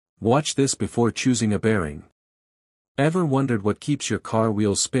Watch this before choosing a bearing. Ever wondered what keeps your car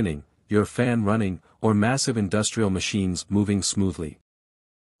wheels spinning, your fan running, or massive industrial machines moving smoothly?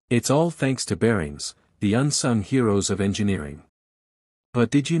 It's all thanks to bearings, the unsung heroes of engineering. But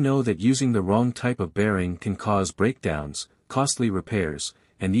did you know that using the wrong type of bearing can cause breakdowns, costly repairs,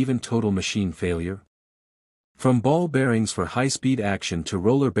 and even total machine failure? From ball bearings for high-speed action to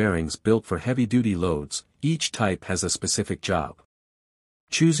roller bearings built for heavy-duty loads, each type has a specific job.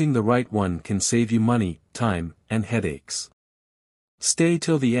 Choosing the right one can save you money, time, and headaches. Stay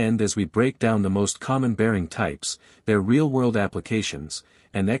till the end as we break down the most common bearing types, their real-world applications,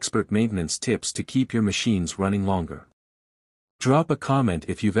 and expert maintenance tips to keep your machines running longer. Drop a comment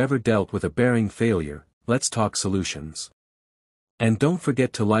if you've ever dealt with a bearing failure. Let's talk solutions. And don't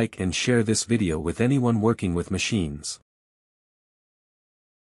forget to like and share this video with anyone working with machines.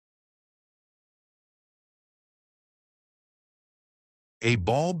 A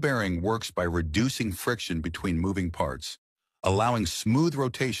ball bearing works by reducing friction between moving parts, allowing smooth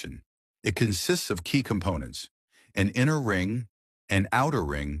rotation. It consists of key components: an inner ring, an outer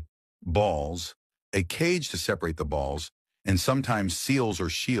ring, balls, a cage to separate the balls, and sometimes seals or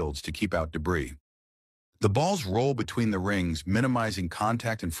shields to keep out debris. The balls roll between the rings, minimizing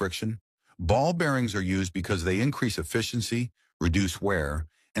contact and friction. Ball bearings are used because they increase efficiency, reduce wear,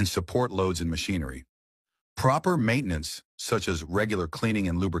 and support loads in machinery. Proper maintenance, such as regular cleaning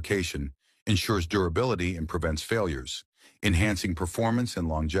and lubrication, ensures durability and prevents failures, enhancing performance and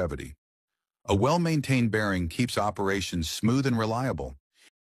longevity. A well-maintained bearing keeps operations smooth and reliable.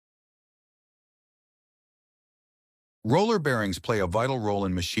 Roller bearings play a vital role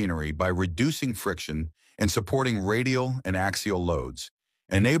in machinery by reducing friction and supporting radial and axial loads,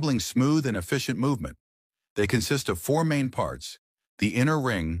 enabling smooth and efficient movement. They consist of four main parts: the inner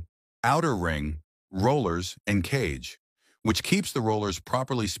ring, outer ring, rollers, and cage, which keeps the rollers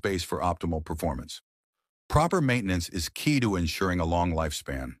properly spaced for optimal performance. Proper maintenance is key to ensuring a long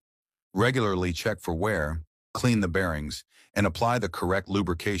lifespan. Regularly check for wear, clean the bearings, and apply the correct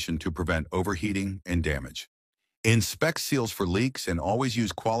lubrication to prevent overheating and damage. Inspect seals for leaks and always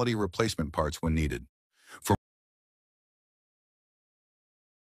use quality replacement parts when needed.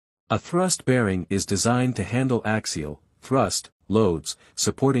 A thrust bearing is designed to handle axial, thrust, loads,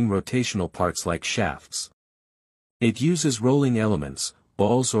 supporting rotational parts like shafts. It uses rolling elements,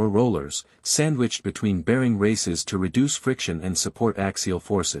 balls or rollers, sandwiched between bearing races to reduce friction and support axial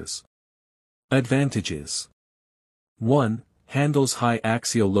forces. Advantages: 1. Handles high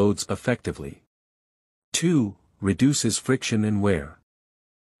axial loads effectively. 2. Reduces friction and wear.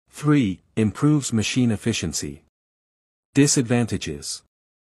 3. Improves machine efficiency. Disadvantages: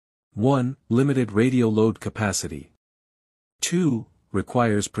 1. Limited radial load capacity. 2.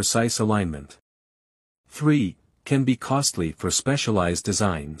 Requires precise alignment. 3. Can be costly for specialized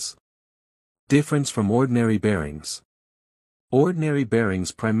designs. Difference from ordinary bearings. Ordinary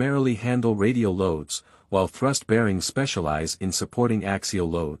bearings primarily handle radial loads, while thrust bearings specialize in supporting axial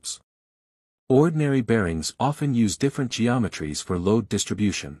loads. Ordinary bearings often use different geometries for load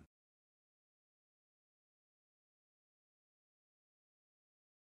distribution.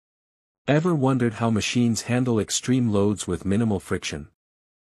 Ever wondered how machines handle extreme loads with minimal friction?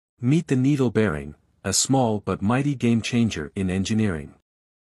 Meet the needle bearing, a small but mighty game-changer in engineering.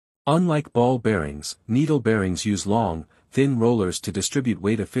 Unlike ball bearings, needle bearings use long, thin rollers to distribute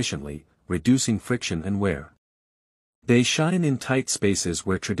weight efficiently, reducing friction and wear. They shine in tight spaces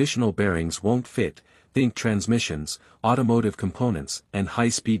where traditional bearings won't fit, think transmissions, automotive components, and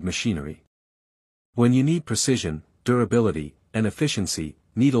high-speed machinery. When you need precision, durability, and efficiency,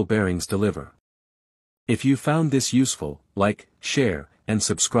 needle bearings deliver. If you found this useful, like, share, and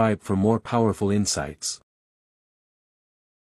subscribe for more powerful insights.